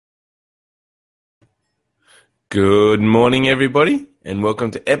Good morning, everybody, and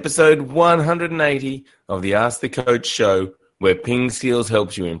welcome to episode 180 of the Ask the Coach show, where Ping Skills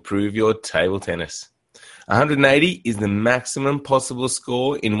helps you improve your table tennis. 180 is the maximum possible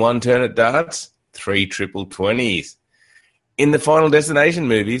score in one turn at darts, 3 triple 20s. In the Final Destination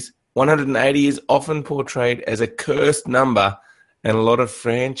movies, 180 is often portrayed as a cursed number, and a lot of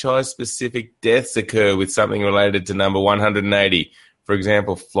franchise-specific deaths occur with something related to number 180. For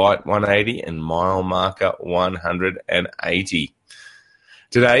example, Flight 180 and Mile Marker 180.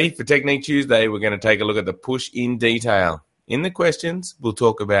 Today, for Technique Tuesday, we're going to take a look at the push in detail. In the questions, we'll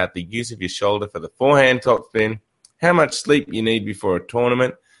talk about the use of your shoulder for the forehand topspin, how much sleep you need before a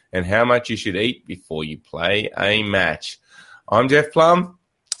tournament, and how much you should eat before you play a match. I'm Jeff Plum,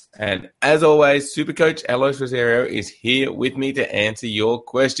 and as always, Supercoach Alois Rosario is here with me to answer your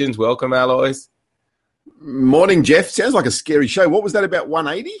questions. Welcome, Alois. Morning, Jeff. Sounds like a scary show. What was that about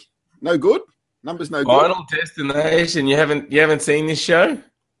 180? No good? Numbers no good? Final Destination. You haven't seen this show?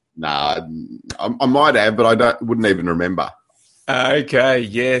 Nah, I might have, but wouldn't even remember. Okay,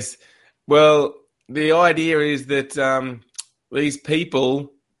 yes. Well, the idea is that these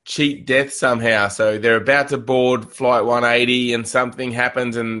people cheat death somehow. So they're about to board Flight 180 and something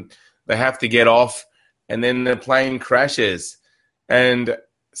happens and they have to get off and then the plane crashes. And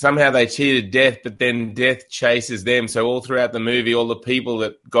somehow they cheated death, but then death chases them. So all throughout the movie, all the people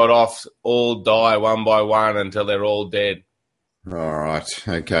that got off all die one by one until they're all dead. All right.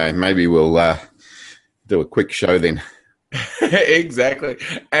 Okay. Maybe we'll do a quick show then. Exactly.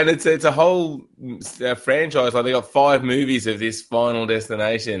 And it's a whole franchise. Like they got 5 movies of this Final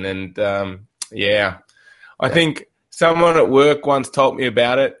Destination. And I think someone at work once told me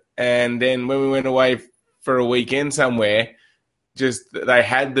about it. And then when we went away for a weekend somewhere, they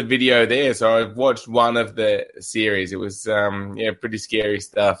had the video there, so I've watched one of the series. It was pretty scary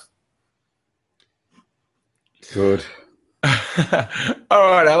stuff. Good. All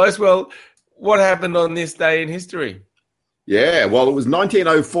right, Alice. Well, what happened on this day in history? Yeah, well, it was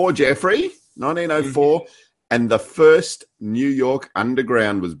 1904, Jeffrey. 1904, and the first New York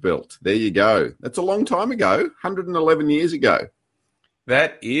Underground was built. There you go. That's a long time ago, 111 years ago.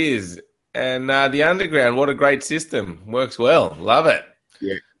 That is. And the Underground, what a great system. Works well. Love it.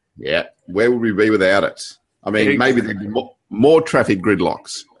 Yeah. Where would we be without it? I mean, maybe there'd be more traffic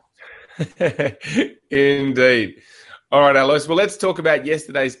gridlocks. Indeed. All right, Alois. Well, let's talk about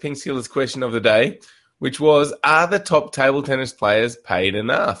yesterday's Ping Skillers question of the day, which was, are the top table tennis players paid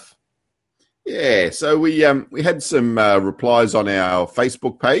enough? Yeah, so we had some replies on our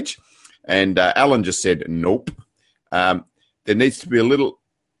Facebook page, and Alan just said, nope. There needs to be a little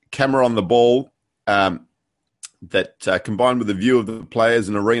camera on the ball that combined with the view of the players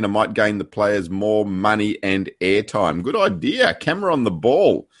and arena might gain the players more money and airtime. Good idea. Camera on the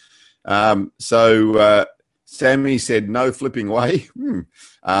ball. So Sammy said no flipping way.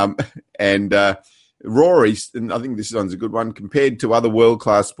 And Rory, and I think this one's a good one, compared to other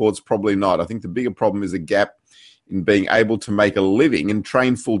world-class sports, probably not. I think the bigger problem is a gap in being able to make a living and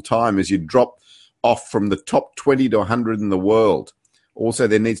train full-time as you drop off from the top 20 to 100 in the world. Also,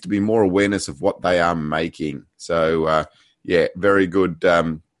 there needs to be more awareness of what they are making. So, very good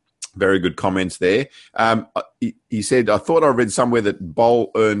comments there. He said, I thought I read somewhere that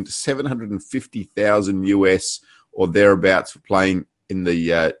Bowl earned $750,000 US or thereabouts for playing in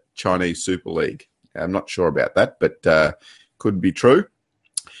the Chinese Super League. I'm not sure about that, but could be true.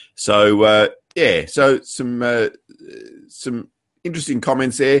 So, so some interesting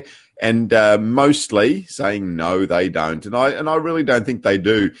comments there. And mostly saying no, they don't, and I really don't think they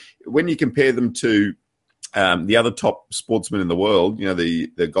do. When you compare them to the other top sportsmen in the world, you know,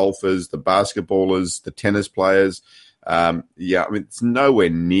 the golfers, the basketballers, the tennis players, it's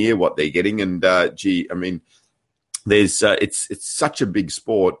nowhere near what they're getting. And there's it's such a big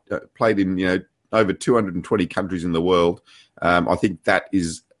sport played in over 220 countries in the world. I think that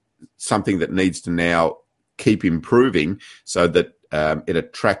is something that needs to now keep improving so that it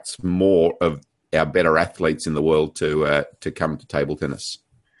attracts more of our better athletes in the world to come to table tennis.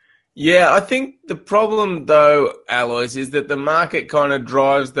 Yeah, I think the problem, though, Alois, is that the market kind of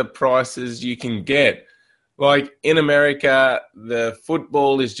drives the prices you can get. Like in America, the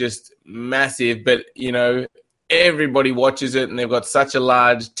football is just massive, but, everybody watches it and they've got such a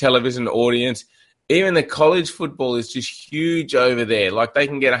large television audience. Even the college football is just huge over there. Like they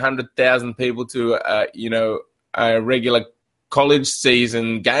can get 100,000 people to, a regular college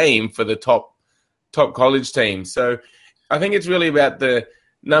season game for the top college teams. So I think it's really about the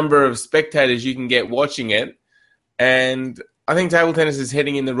number of spectators you can get watching it. And I think table tennis is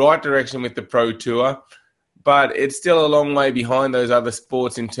heading in the right direction with the Pro Tour. but it's still a long way behind those other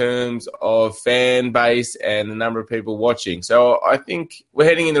sports in terms of fan base and the number of people watching. So I think we're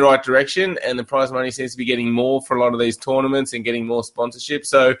heading in the right direction, and the prize money seems to be getting more for a lot of these tournaments and getting more sponsorship.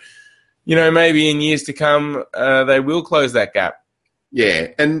 So, maybe in years to come, they will close that gap. Yeah,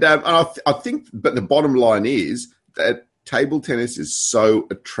 and I think, but the bottom line is that table tennis is so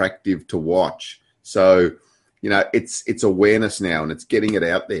attractive to watch. So, it's awareness now, and it's getting it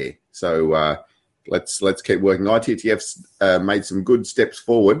out there. So let's keep working. ITTF's made some good steps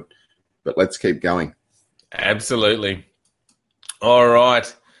forward, but let's keep going. Absolutely. All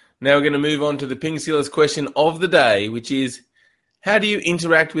right. Now we're going to move on to the Ping Sealers question of the day, which is, how do you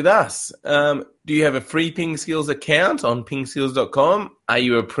interact with us? Do you have a free Ping Skills account on pingseals.com? Are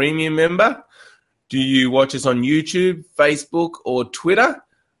you a premium member? Do you watch us on YouTube, Facebook, or Twitter?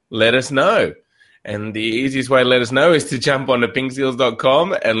 Let us know. And the easiest way to let us know is to jump onto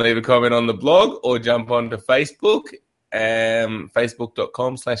pingseals.com and leave a comment on the blog, or jump onto Facebook,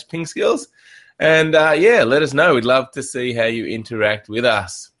 facebook.com/pingskills. And let us know. We'd love to see how you interact with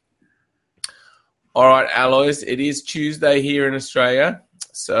us. All right, Alois, it is Tuesday here in Australia.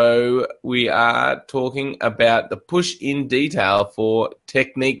 So we are talking about the push in detail for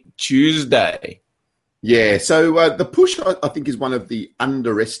Technique Tuesday. Yeah, so the push, I think, is one of the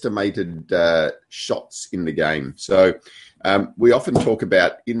underestimated shots in the game. So we often talk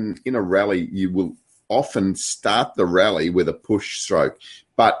about in a rally, you will often start the rally with a push stroke,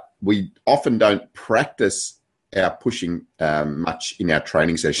 but we often don't practice our pushing much in our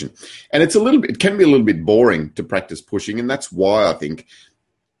training session. And it can be a little bit boring to practice pushing, and that's why I think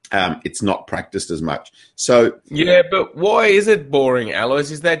it's not practiced as much. So yeah, but why is it boring,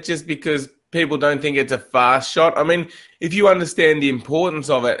 Alois? Is that just because people don't think it's a fast shot? I mean, if you understand the importance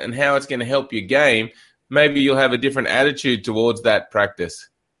of it and how it's going to help your game, maybe you'll have a different attitude towards that practice.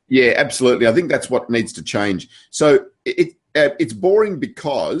 Yeah, absolutely. I think that's what needs to change. So it's boring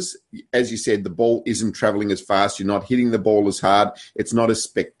because, as you said, the ball isn't traveling as fast. You're not hitting the ball as hard. It's not as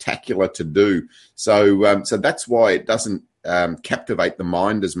spectacular to do. So that's why it doesn't captivate the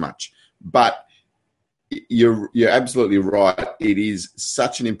mind as much. But you're absolutely right. It is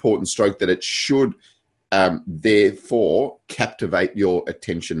such an important stroke that it should therefore captivate your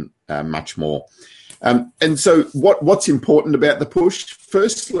attention much more. And so what's important about the push?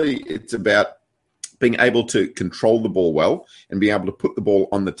 Firstly, it's about being able to control the ball well and being able to put the ball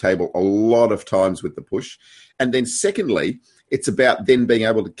on the table a lot of times with the push. And then secondly, it's about then being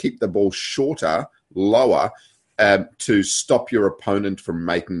able to keep the ball shorter, lower, to stop your opponent from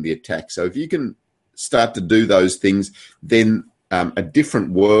making the attack. So if you can start to do those things, then a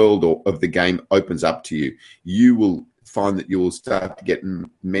different world of the game opens up to you. You will find that you will start to get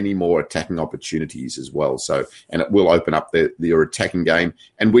many more attacking opportunities as well. So, and it will open up your attacking game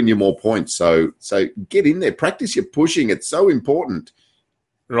and win you more points. So get in there, practice your pushing. It's so important.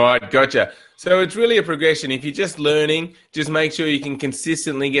 Right, gotcha. So it's really a progression. If you're just learning, just make sure you can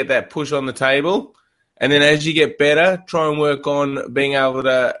consistently get that push on the table. And then as you get better, try and work on being able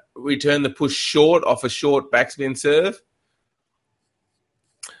to return the push short off a short backspin serve.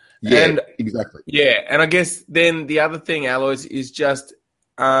 Yeah, exactly. Yeah, and I guess then the other thing, Alois, is just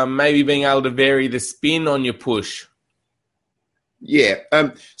maybe being able to vary the spin on your push. Yeah,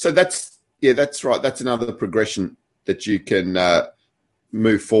 so that's right. That's another progression that you can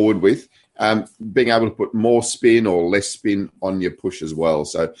move forward with. Being able to put more spin or less spin on your push as well.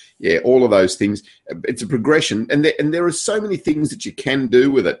 So, yeah, all of those things. It's a progression, and there are so many things that you can do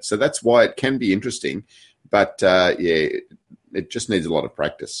with it. So that's why it can be interesting. But, it just needs a lot of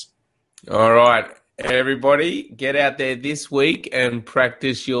practice. All right, everybody, get out there this week and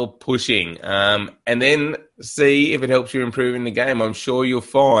practice your pushing. And then see if it helps you improve in the game. I'm sure you'll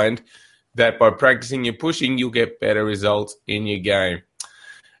find that by practicing your pushing, you'll get better results in your game.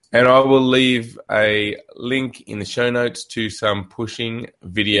 And I will leave a link in the show notes to some pushing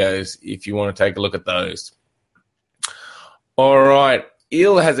videos if you want to take a look at those. All right.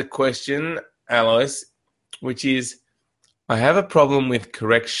 Il has a question, Alois, which is, I have a problem with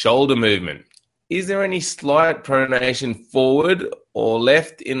correct shoulder movement. Is there any slight pronation forward or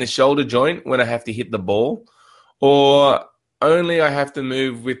left in the shoulder joint when I have to hit the ball? Or only I have to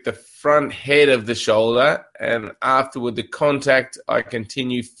move with the front head of the shoulder, and afterward the contact, I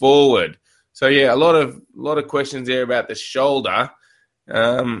continue forward. So yeah, a lot of questions there about the shoulder.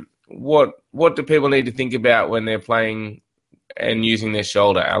 What do people need to think about when they're playing and using their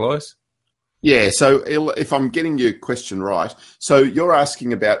shoulder, Alois? Yeah, so if I'm getting your question right, so you're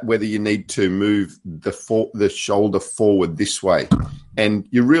asking about whether you need to move the shoulder forward this way, and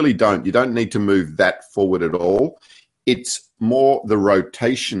you really don't. You don't need to move that forward at all. It's more the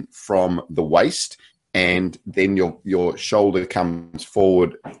rotation from the waist and then your shoulder comes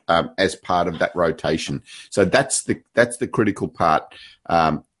forward as part of that rotation. So that's the critical part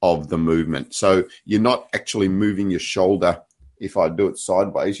of the movement. So you're not actually moving your shoulder. If I do it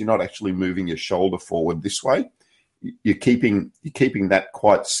sideways, you're not actually moving your shoulder forward this way. You're keeping that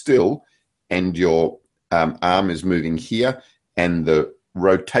quite still, and your arm is moving here, and the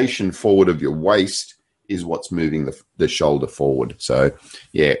rotation forward of your waist is what's moving the shoulder forward. So,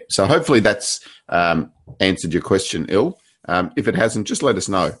 yeah. So hopefully that's answered your question, Il. If it hasn't, just let us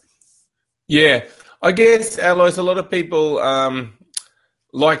know. Yeah. I guess, Alois, a lot of people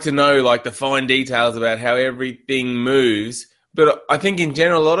like to know like the fine details about how everything moves. But I think in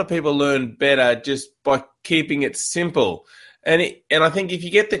general, a lot of people learn better just by keeping it simple. And I think if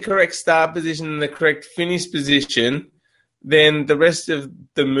you get the correct start position and the correct finish position, then the rest of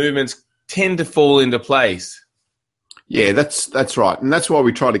the movements tend to fall into place. Yeah, that's right. And that's why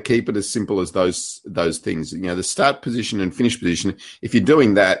we try to keep it as simple as those things. You know, the start position and finish position, if you're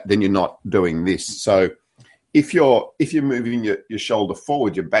doing that, then you're not doing this. So if you're moving your shoulder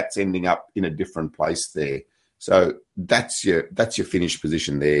forward, your bat's ending up in a different place there. So that's your finish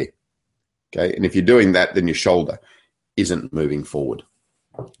position there. Okay. And if you're doing that, then your shoulder isn't moving forward.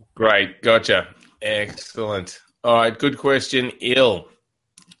 Great. Gotcha. Excellent. All right. Good question, Il.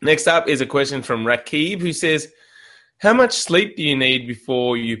 Next up is a question from Rakib, who says, how much sleep do you need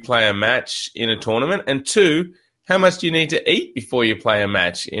before you play a match in a tournament? And 2, how much do you need to eat before you play a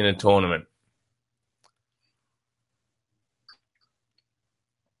match in a tournament?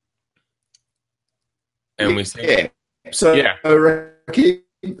 And we say, So, Rakib,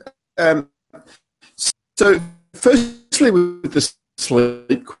 so firstly, with the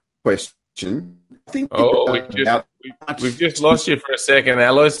sleep question, I think we've just lost you for a second,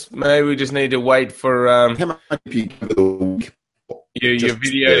 Alice. Maybe we just need to wait for how much you give the week. Your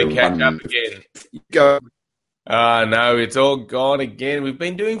video to catch up again. Go. No, it's all gone again. We've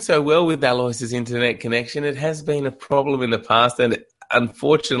been doing so well with Alois's internet connection. It has been a problem in the past, and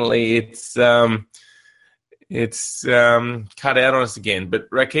unfortunately, it's cut out on us again. But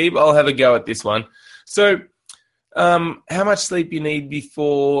Rakib, I'll have a go at this one. So, how much sleep you need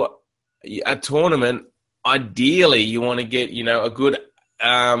before a tournament? Ideally, you want to get, a good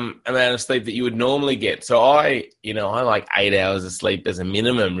amount of sleep that you would normally get. So I like 8 hours of sleep as a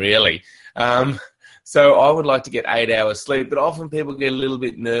minimum, really. So I would like to get 8 hours sleep, but often people get a little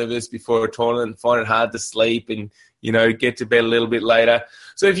bit nervous before a tournament and find it hard to sleep and, get to bed a little bit later.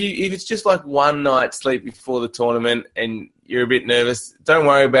 So if it's just like one night's sleep before the tournament and you're a bit nervous, don't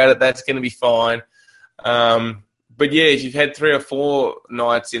worry about it. That's going to be fine. But yeah, if you've had 3 or 4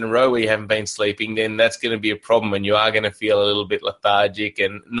 nights in a row where you haven't been sleeping, then that's going to be a problem and you are going to feel a little bit lethargic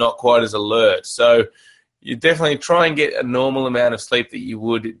and not quite as alert. So you definitely try and get a normal amount of sleep that you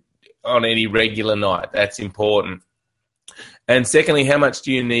would on any regular night. That's important. And secondly, how much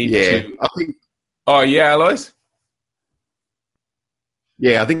do you need to... I think... Oh, yeah, Alois?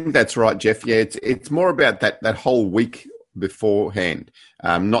 Yeah, I think that's right, Jeff. Yeah, it's more about that whole week beforehand,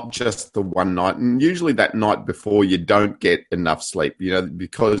 not just the one night. And usually that night before you don't get enough sleep,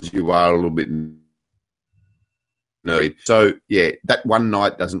 because you are a little bit nervy. So, yeah, that one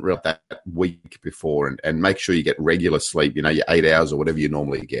night doesn't really that week before and make sure you get regular sleep, your 8 hours or whatever you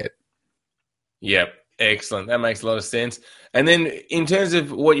normally get. Yep, excellent. That makes a lot of sense. And then in terms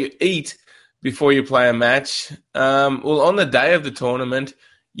of what you eat before you play a match, on the day of the tournament,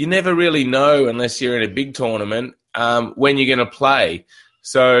 you never really know unless you're in a big tournament when you're going to play.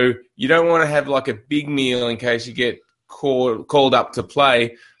 So you don't want to have like a big meal in case you get called up to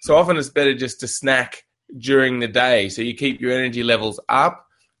play. So often it's better just to snack during the day. So you keep your energy levels up,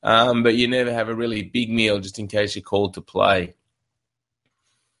 but you never have a really big meal just in case you're called to play.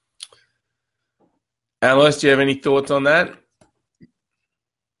 Alois, do you have any thoughts on that?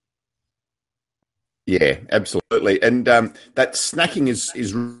 Yeah, absolutely. And that snacking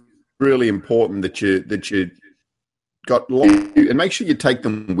is really important that you got and make sure you take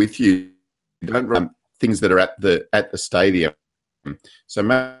them with you. Don't run things that are at the stadium. So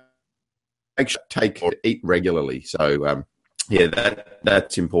make sure you eat regularly. So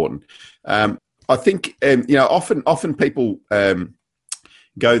that's important. I think often people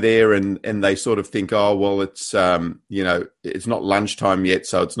go there and they sort of think, oh well, it's it's not lunchtime yet,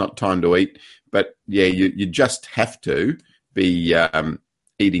 so it's not time to eat. But yeah, you just have to be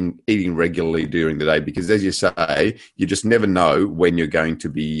eating regularly during the day because, as you say, you just never know when you're going to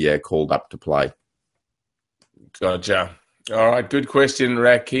be called up to play. Gotcha. All right, good question,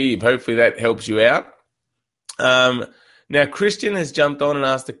 Rakib. Hopefully that helps you out. Now, Christian has jumped on and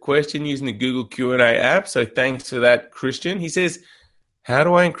asked a question using the Google Q&A app, so thanks for that, Christian. He says, how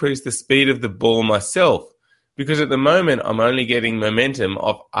do I increase the speed of the ball myself? Because at the moment, I'm only getting momentum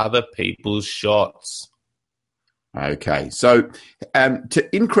off other people's shots. Okay, so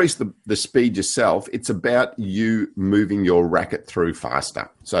to increase the speed yourself, it's about you moving your racket through faster.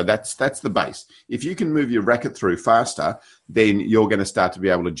 So that's the base. If you can move your racket through faster, then you're going to start to be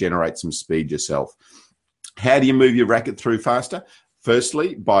able to generate some speed yourself. How do you move your racket through faster?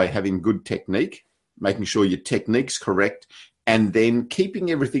 Firstly, by having good technique, making sure your technique's correct, and then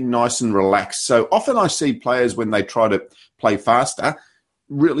keeping everything nice and relaxed. So often I see players when they try to play faster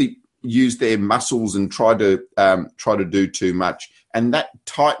really use their muscles and try to do too much, and that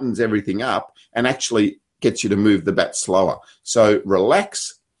tightens everything up and actually gets you to move the bat slower. So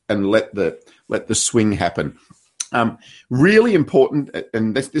relax and let the swing happen. Really important,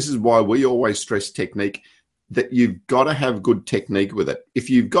 and this is why we always stress technique, that you've got to have good technique with it. If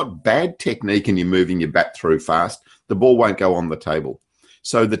you've got bad technique and you're moving your bat through fast, the ball won't go on the table.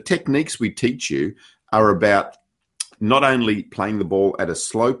 So the techniques we teach you are about not only playing the ball at a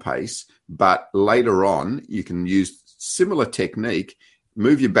slow pace, but later on you can use similar technique,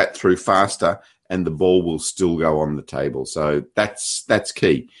 move your bat through faster, and the ball will still go on the table. So that's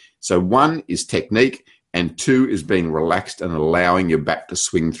key. So 1 is technique, and 2 is being relaxed and allowing your bat to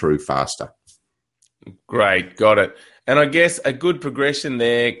swing through faster. Great, got it. And I guess a good progression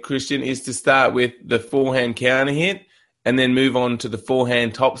there, Christian, is to start with the forehand counter hit and then move on to the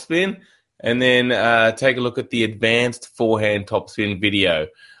forehand topspin, and then take a look at the advanced forehand topspin video.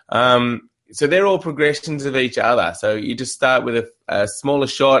 So they're all progressions of each other. So you just start with a smaller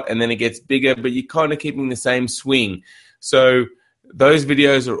shot and then it gets bigger, but you're kind of keeping the same swing. So those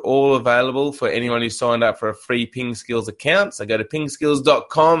videos are all available for anyone who signed up for a free Ping Skills account. So go to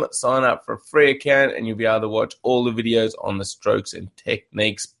pingskills.com, sign up for a free account, and you'll be able to watch all the videos on the Strokes and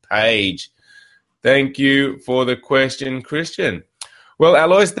Techniques page. Thank you for the question, Christian. Well,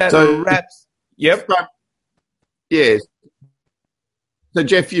 Alois, that wraps. Yep. Yes. So,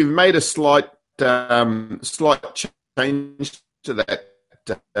 Jeff, you've made a slight change to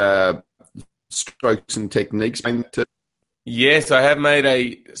that Strokes and Techniques. Yes, I have made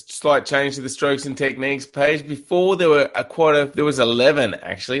a slight change to the Strokes and Techniques page. Before there were there was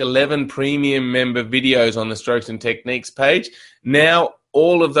 11 premium member videos on the Strokes and Techniques page. Now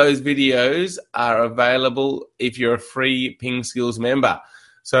all of those videos are available if you're a free Ping Skills member.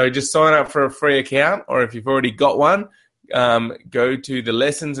 So just sign up for a free account, or if you've already got one, go to the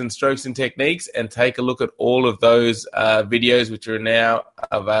Lessons and Strokes and Techniques and take a look at all of those videos, which are now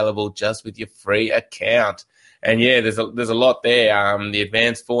available just with your free account. And yeah, there's a lot there. The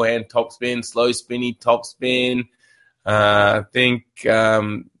advanced forehand topspin, slow spinny topspin. I think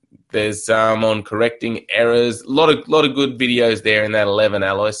there's on correcting errors. A lot of good videos there in that 11,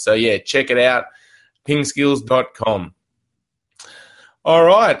 Alois. So yeah, check it out. pingskills.com. All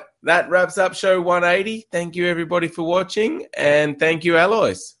right, that wraps up show 180. Thank you everybody for watching, and thank you,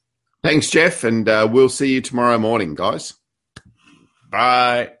 Alois. Thanks, Jeff, and we'll see you tomorrow morning, guys.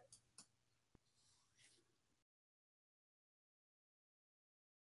 Bye.